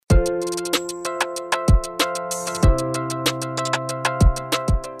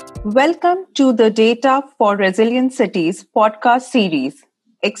Welcome to the Data for Resilient Cities podcast series,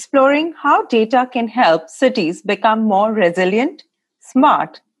 exploring how data can help cities become more resilient,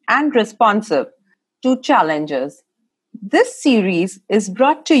 smart, and responsive to challenges. This series is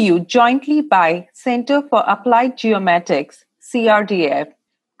brought to you jointly by Center for Applied Geomatics, CRDF,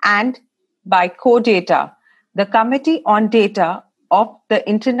 and by CoData, the Committee on Data of the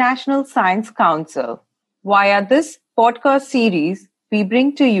International Science Council. Via this podcast series, we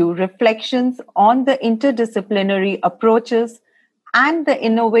bring to you reflections on the interdisciplinary approaches and the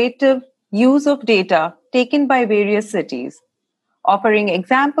innovative use of data taken by various cities, offering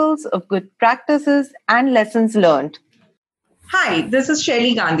examples of good practices and lessons learned. Hi, this is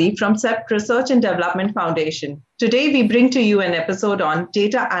Shaili Gandhi from CEPT Research and Development Foundation. Today, we bring to you an episode on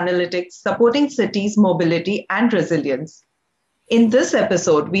data analytics supporting cities' mobility and resilience. In this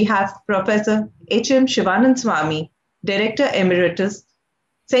episode, we have Professor H.M. Shivanand Swamy, Director Emeritus,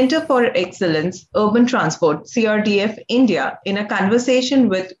 Center for Excellence, Urban Transport, CRDF, India, in a conversation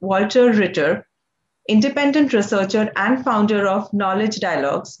with Walter Ritter, independent researcher and founder of Knowledge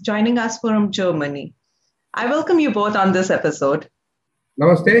Dialogues, joining us from Germany. I welcome you both on this episode.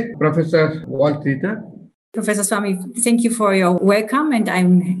 Namaste, Professor Walter Ritter. Professor Swamy, thank you for your welcome, and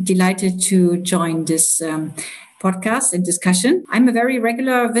I'm delighted to join this podcast and discussion. I'm a very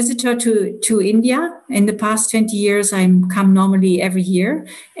regular visitor to India. In the past 20 years, I've come normally every year.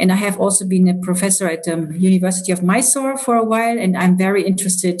 And I have also been a professor at the University of Mysore for a while. And I'm very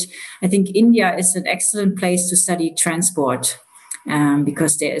interested. I think India is an excellent place to study transport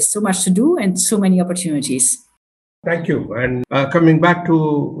because there is so much to do and so many opportunities. Thank you. And coming back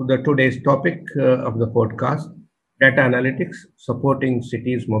to today's topic of the podcast, data analytics supporting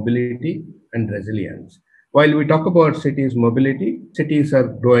cities' mobility and resilience. While we talk about cities' mobility, cities are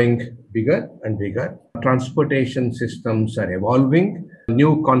growing bigger and bigger. Transportation systems are evolving.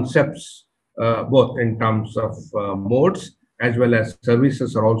 New concepts, both in terms of modes as well as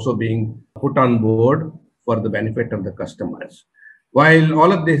services, are also being put on board for the benefit of the customers. While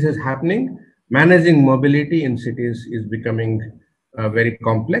all of this is happening, managing mobility in cities is becoming very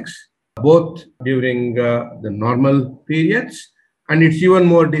complex, both during the normal periods, and it's even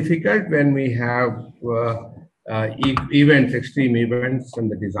more difficult when we have events, extreme events,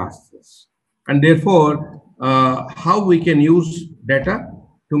 and the disasters. And therefore, how we can use data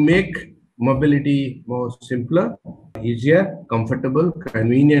to make mobility more simpler, easier, comfortable,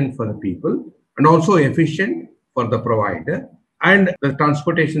 convenient for the people, and also efficient for the provider. And the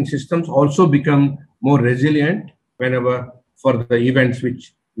transportation systems also become more resilient whenever for the events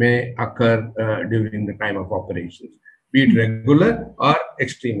which may occur during the time of operations, be it regular or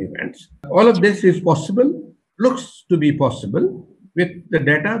extreme events. All of this is possible, looks to be possible with the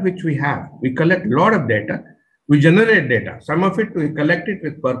data which we have. We collect a lot of data. We generate data. Some of it we collect it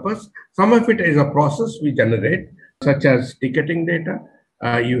with purpose. Some of it is a process we generate, such as ticketing data.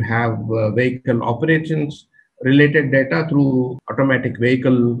 You have vehicle operations related data through automatic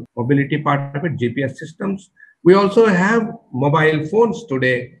vehicle mobility part of it, GPS systems. We also have mobile phones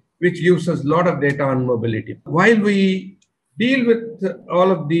today, which gives us a lot of data on mobility. While we deal with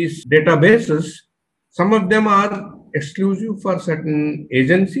all of these databases, some of them are exclusive for certain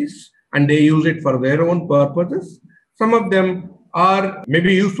agencies and they use it for their own purposes. Some of them are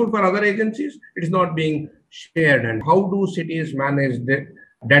maybe useful for other agencies. It is not being shared. And how do cities manage the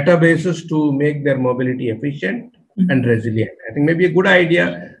databases to make their mobility efficient and resilient? I think maybe a good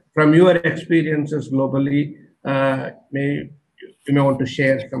idea from your experiences globally, you may want to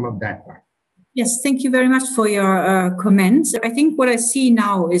share some of that part. Yes, thank you very much for your comments. I think what I see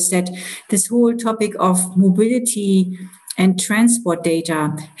now is that this whole topic of mobility and transport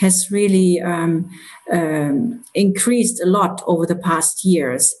data has really increased a lot over the past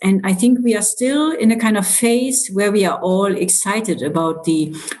years. And I think we are still in a kind of phase where we are all excited about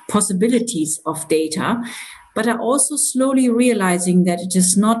the possibilities of data, but are also slowly realizing that it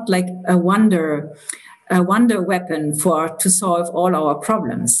is not like a wonder weapon to solve all our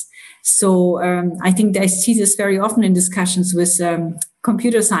problems. So I think I see this very often in discussions with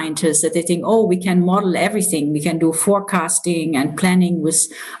computer scientists, that they think, oh, we can model everything. We can do forecasting and planning with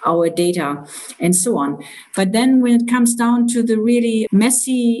our data and so on. But then when it comes down to the really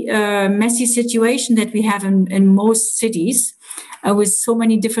messy situation that we have in most cities, with so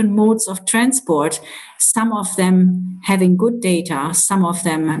many different modes of transport, some of them having good data, some of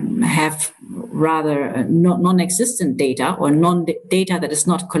them have rather non-existent data or non-data that is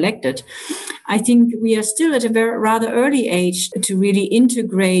not collected. I think we are still at a rather early age to really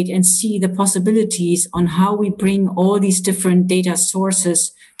integrate and see the possibilities on how we bring all these different data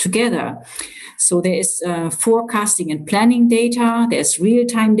sources together. So there is forecasting and planning data. There's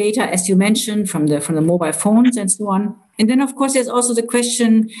real-time data, as you mentioned, from the mobile phones and so on. And then, of course, there's also the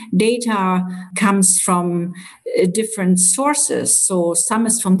question, data comes from different sources. So some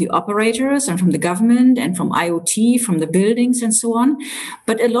is from the operators and from the government and from IoT, from the buildings and so on.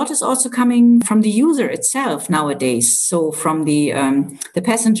 But a lot is also coming from the user itself nowadays. So from the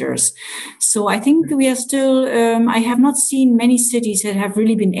passengers. So I think we are still, I have not seen many cities that have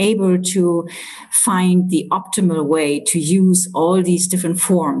really been able to find the optimal way to use all these different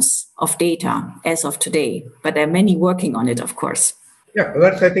forms of data as of today. But there are many working on it, of course. Yeah,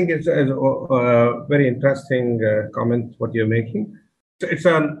 that's, I think, it's a very interesting comment what you're making. So it's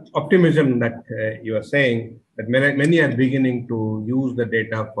an optimism that you are saying that many are beginning to use the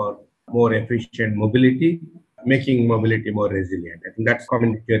data for more efficient mobility, making mobility more resilient. I think that's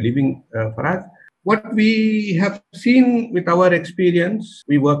comment that you're leaving for us. What we have seen with our experience,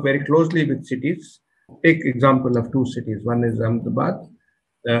 we work very closely with cities. Take example of two cities. One is Ahmedabad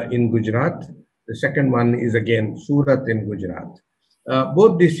in Gujarat. The second one is again Surat in Gujarat.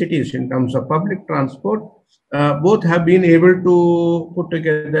 Both these cities, in terms of public transport, both have been able to put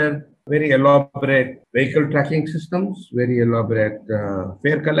together very elaborate vehicle tracking systems, very elaborate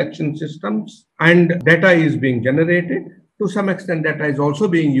fare collection systems, and data is being generated. To some extent, data is also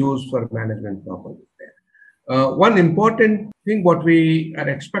being used for management purposes there. One important thing what we are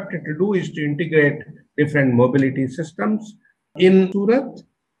expected to do is to integrate different mobility systems. In Surat,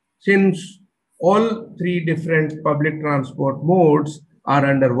 since all three different public transport modes are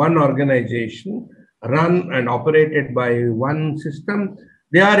under one organization, run and operated by one system,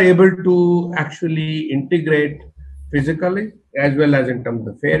 they are able to actually integrate physically as well as in terms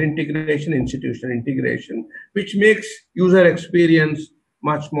of fare integration, institutional integration, which makes user experience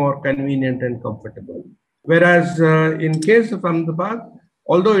much more convenient and comfortable. Whereas in case of Ahmedabad,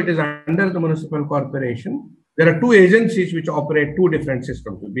 although it is under the municipal corporation, there are two agencies which operate two different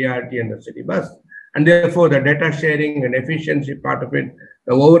systems, the BRT and the city bus. And therefore, the data sharing and efficiency part of it,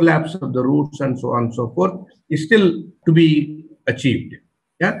 the overlaps of the routes and so on and so forth, is still to be achieved.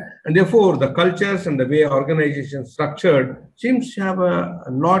 Yeah, and therefore the cultures and the way organizations structured seems to have a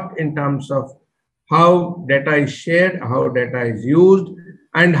lot in terms of how data is shared, how data is used,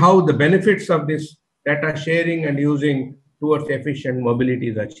 and how the benefits of this data sharing and using towards efficient mobility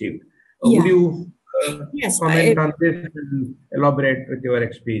is achieved. Yeah. Would you comment I on this and elaborate with your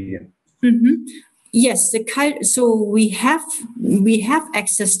experience? Mm-hmm. Yes, so we have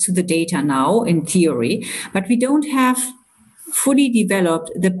access to the data now in theory, but we don't have fully developed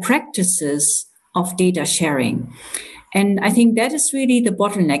the practices of data sharing. And I think that is really the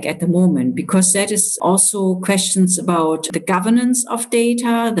bottleneck at the moment, because that is also questions about the governance of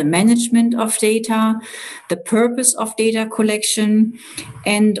data, the management of data, the purpose of data collection,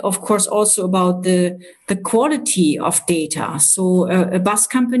 and of course also about the quality of data. So a bus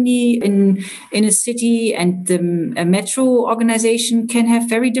company in a city and a metro organization can have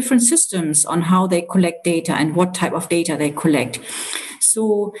very different systems on how they collect data and what type of data they collect.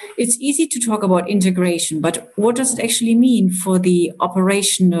 So it's easy to talk about integration, but what does it actually mean for the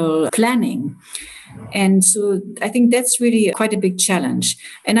operational planning? And so I think that's really quite a big challenge.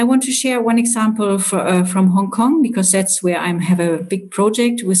 And I want to share one example from Hong Kong, because that's where I have a big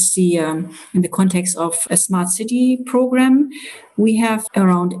project with the in the context of a smart city program. We have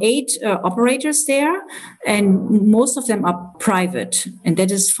around 8 operators there, and most of them are private. And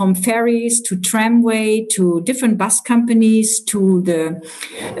that is from ferries to tramway to different bus companies to the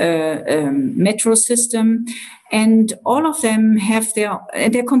metro system. And all of them have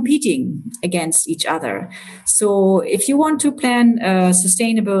they're competing against each other. So if you want to plan a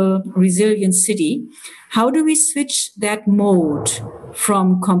sustainable, resilient city, how do we switch that mode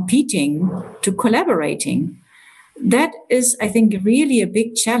from competing to collaborating? That is, I think, really a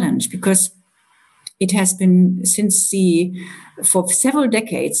big challenge, because it has been for several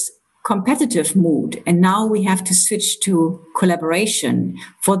decades competitive mood, and now we have to switch to collaboration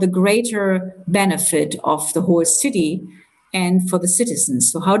for the greater benefit of the whole city and for the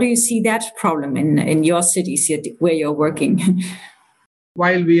citizens. So how do you see that problem in your cities where you're working?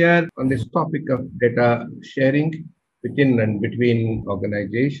 While we are on this topic of data sharing within and between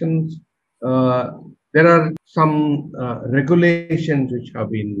organizations, there are some regulations which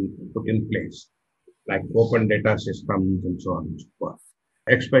have been put in place, like open data systems and so on and so forth,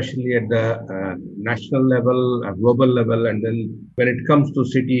 especially at the national level, global level. And then when it comes to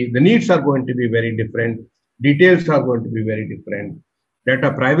city, the needs are going to be very different. Details are going to be very different.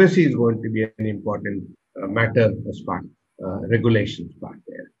 Data privacy is going to be an important matter as part, regulations part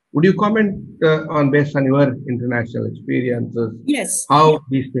there. Would you comment on, based on your international experiences, Yes. how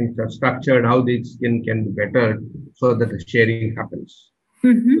these things are structured, how these can be bettered so that the sharing happens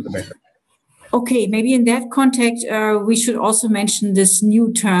to the better? Okay, maybe in that context, we should also mention this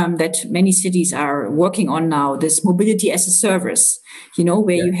new term that many cities are working on now, this mobility as a service,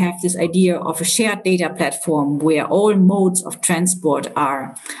 where you have this idea of a shared data platform where all modes of transport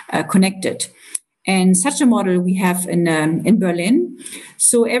are connected. And such a model we have in Berlin.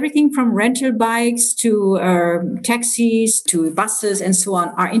 So everything from rental bikes to taxis to buses and so on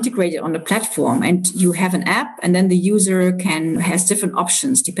are integrated on the platform. And you have an app, and then the user has different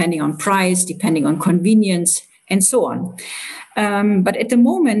options depending on price, depending on convenience, and so on. But at the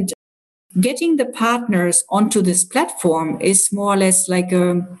moment, getting the partners onto this platform is more or less like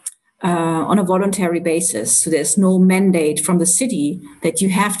on a voluntary basis. So there's no mandate from the city that you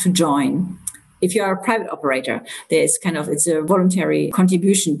have to join. If you are a private operator, it's a voluntary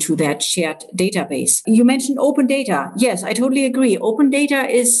contribution to that shared database. You mentioned open data. Yes, I totally agree. Open data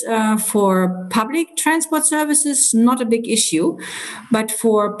is for public transport services, not a big issue. But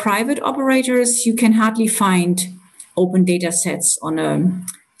for private operators, you can hardly find open data sets on a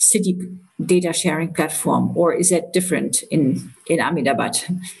city data sharing platform. Or is that different in Ahmedabad?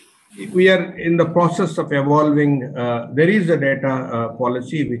 We are in the process of evolving. There is a data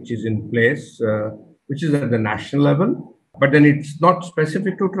policy which is in place, which is at the national level, but then it's not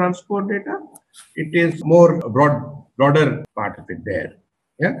specific to transport data. It is more broader part of it there.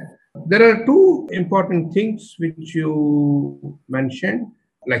 Yeah. There are two important things which you mentioned,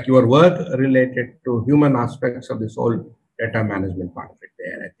 like your work related to human aspects of this whole data management part of it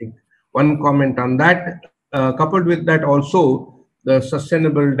there. I think one comment on that, coupled with that also, the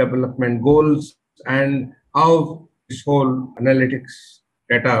sustainable development goals and how this whole analytics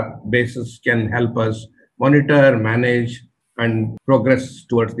databases can help us monitor, manage, and progress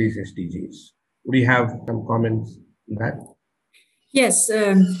towards these SDGs. Would you have some comments on that? Yes,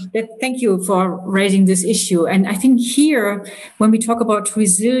 thank you for raising this issue. And I think here, when we talk about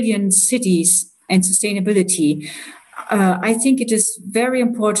resilient cities and sustainability, I think it is very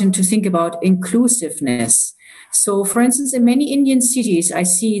important to think about inclusiveness. So, for instance, in many Indian cities, I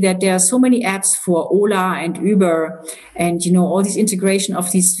see that there are so many apps for Ola and Uber and, all this integration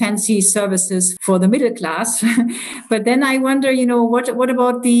of these fancy services for the middle class. But then I wonder, what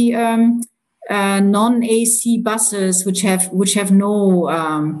about the non-AC buses, which have no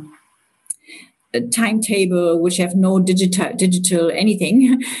timetable, which have no digital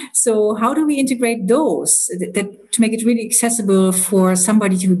anything. So how do we integrate those to make it really accessible for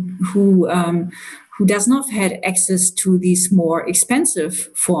somebody who does not have access to these more expensive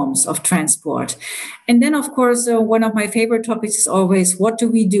forms of transport? And then, of course, one of my favorite topics is always, what do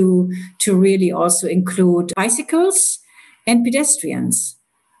we do to really also include bicycles and pedestrians?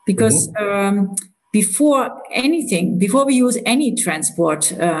 Because before we use any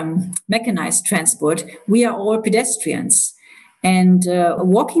transport, mechanized transport, we are all pedestrians. And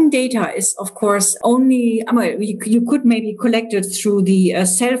walking data is, of course, only, you could maybe collect it through the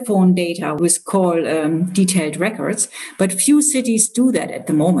cell phone data with call detailed records, but few cities do that at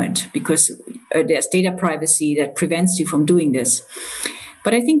the moment because there's data privacy that prevents you from doing this.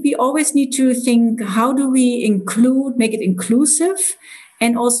 But I think we always need to think, how do we make it inclusive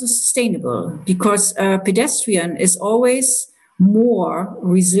and also sustainable? Because a pedestrian is always more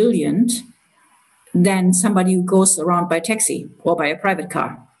resilient than somebody who goes around by taxi or by a private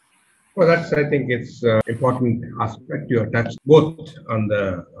car. Well, I think it's an important aspect you have touched, both on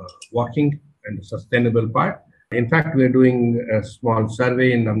the walking and the sustainable part. In fact, we're doing a small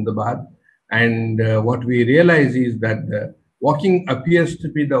survey in Ahmedabad, and what we realize is that walking appears to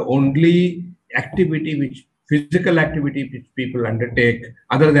be the only physical activity which people undertake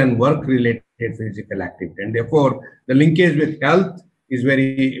other than work-related physical activity. And therefore, the linkage with health is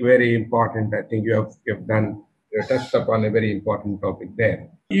very, very important. I think you have touched upon a very important topic there.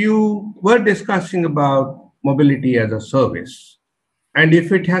 You were discussing about mobility as a service. And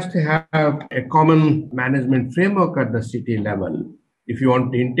if it has to have a common management framework at the city level, if you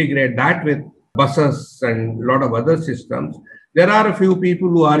want to integrate that with buses and a lot of other systems, there are a few people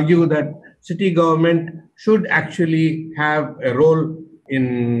who argue that city government should actually have a role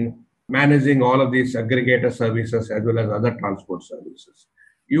in managing all of these aggregator services as well as other transport services.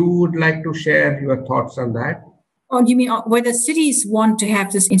 You would like to share your thoughts on that? Oh, you mean whether cities want to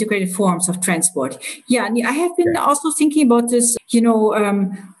have this integrated forms of transport? Yeah, I have been also thinking about this.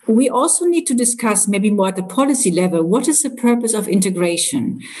 We also need to discuss maybe more at the policy level. What is the purpose of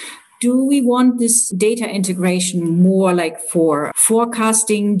integration? Do we want this data integration more like for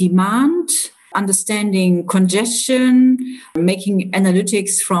forecasting demand understanding congestion, making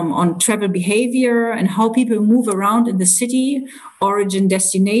analytics on travel behavior and how people move around in the city, origin,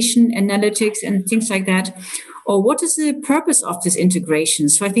 destination analytics and things like that. Or what is the purpose of this integration?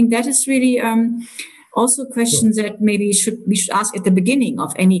 So I think that is really also questions that maybe we should ask at the beginning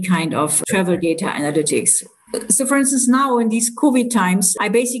of any kind of travel data analytics. So for instance, now in these COVID times, I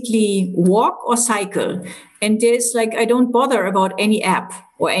basically walk or cycle. And there's I don't bother about any app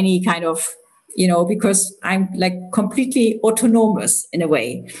or any kind of, because I'm completely autonomous in a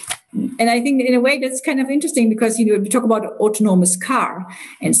way. And I think in a way that's kind of interesting because, we talk about autonomous car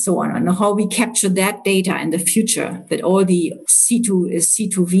and so on, and how we capture that data in the future, that all the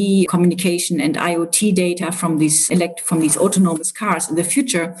C2V communication and IoT data from these autonomous cars in the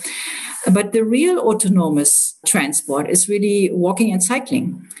future. But the real autonomous transport is really walking and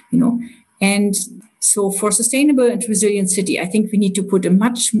cycling, and so for sustainable and resilient city, I think we need to put a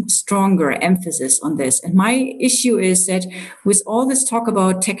much stronger emphasis on this. And my issue is that with all this talk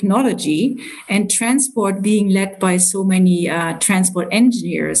about technology and transport being led by so many transport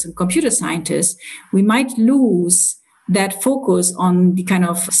engineers and computer scientists, we might lose that focus on the kind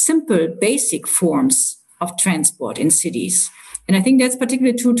of simple, basic forms of transport in cities. And I think that's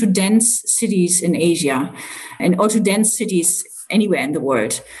particularly true to dense cities in Asia and also dense cities anywhere in the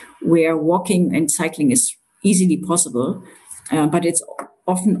world, where walking and cycling is easily possible, but it's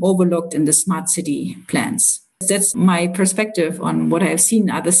often overlooked in the smart city plans. That's my perspective on what I've seen in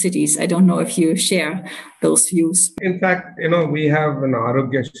other cities. I don't know if you share those views. In fact, we have an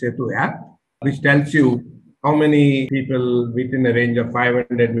Arogya Setu app, which tells you how many people within a range of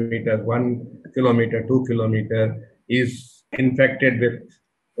 500 meters, 1 kilometer, 2 kilometer is infected with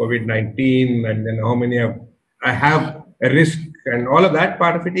COVID-19, and then how many have a risk, and all of that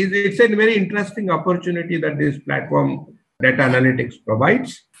part of it it's a very interesting opportunity that this platform data analytics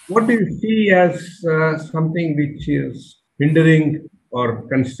provides. What do you see as something which is hindering or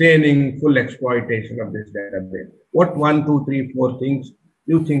constraining full exploitation of this database? What 1, 2, 3, 4 things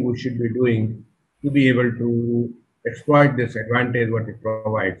you think we should be doing to be able to exploit this advantage what it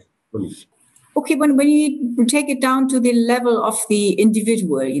provides fully? Okay, when you take it down to the level of the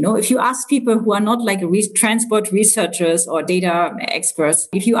individual, if you ask people who are not transport researchers or data experts,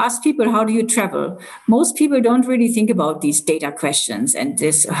 if you ask people, how do you travel? Most people don't really think about these data questions and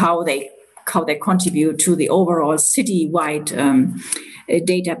this how they contribute to the overall city-wide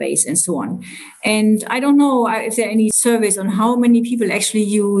database and so on. And I don't know if there are any surveys on how many people actually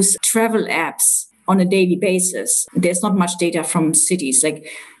use travel apps on a daily basis. There's not much data from cities.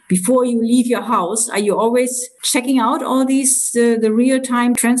 Before you leave your house, are you always checking out all these, the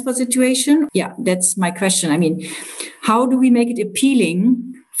real-time transport situation? Yeah, that's my question. I mean, how do we make it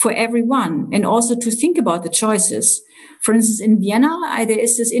appealing for everyone and also to think about the choices? For instance, in Vienna, there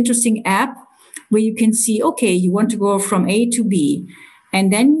is this interesting app where you can see, okay, you want to go from A to B,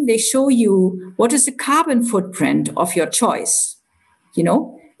 and then they show you what is the carbon footprint of your choice.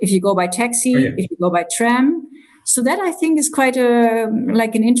 If you go by taxi, if you go by tram. So that I think is quite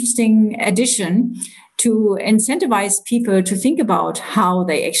an interesting addition to incentivize people to think about how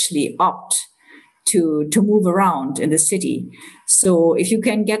they actually opt to move around in the city. So if you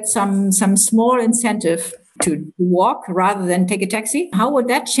can get some small incentive to walk rather than take a taxi, how would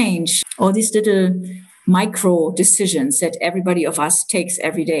that change all these little micro decisions that everybody of us takes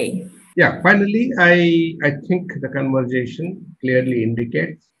every day? Yeah, finally, I think the conversation clearly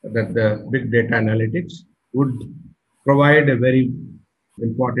indicates that the big data analytics would provide a very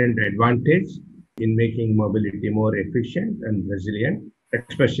important advantage in making mobility more efficient and resilient,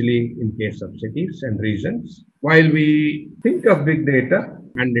 especially in case of cities and regions. While we think of big data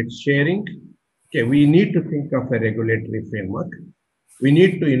and its sharing, we need to think of a regulatory framework. We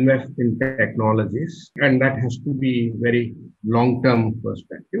need to invest in technologies, and that has to be very long-term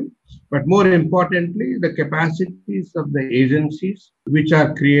perspective. But more importantly, the capacities of the agencies which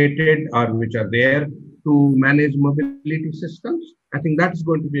are created or which are there to manage mobility systems, I think that's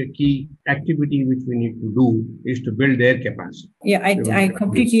going to be a key activity which we need to do, is to build their capacity. Yeah, I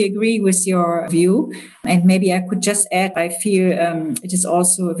completely agree with your view. And maybe I could just add, I feel it is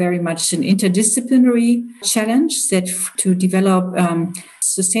also very much an interdisciplinary challenge that to develop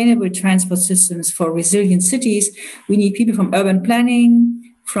sustainable transport systems for resilient cities, we need people from urban planning,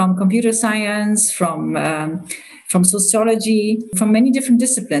 from computer science, from sociology, from many different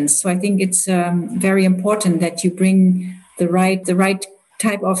disciplines. So I think it's very important that you bring the right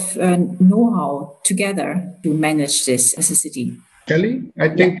type of know-how together to manage this as a city. Kelly, I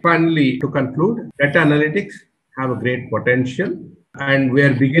think finally to conclude, data analytics have a great potential and we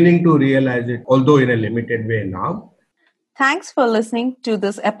are beginning to realize it, although in a limited way now. Thanks for listening to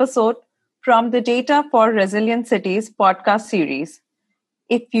this episode from the Data for Resilient Cities podcast series.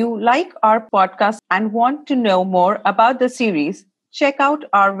 If you like our podcast and want to know more about the series, check out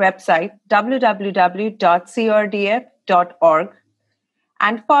our website www.crdf.org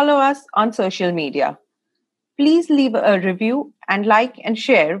and follow us on social media. Please leave a review and like and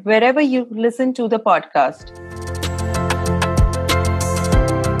share wherever you listen to the podcast.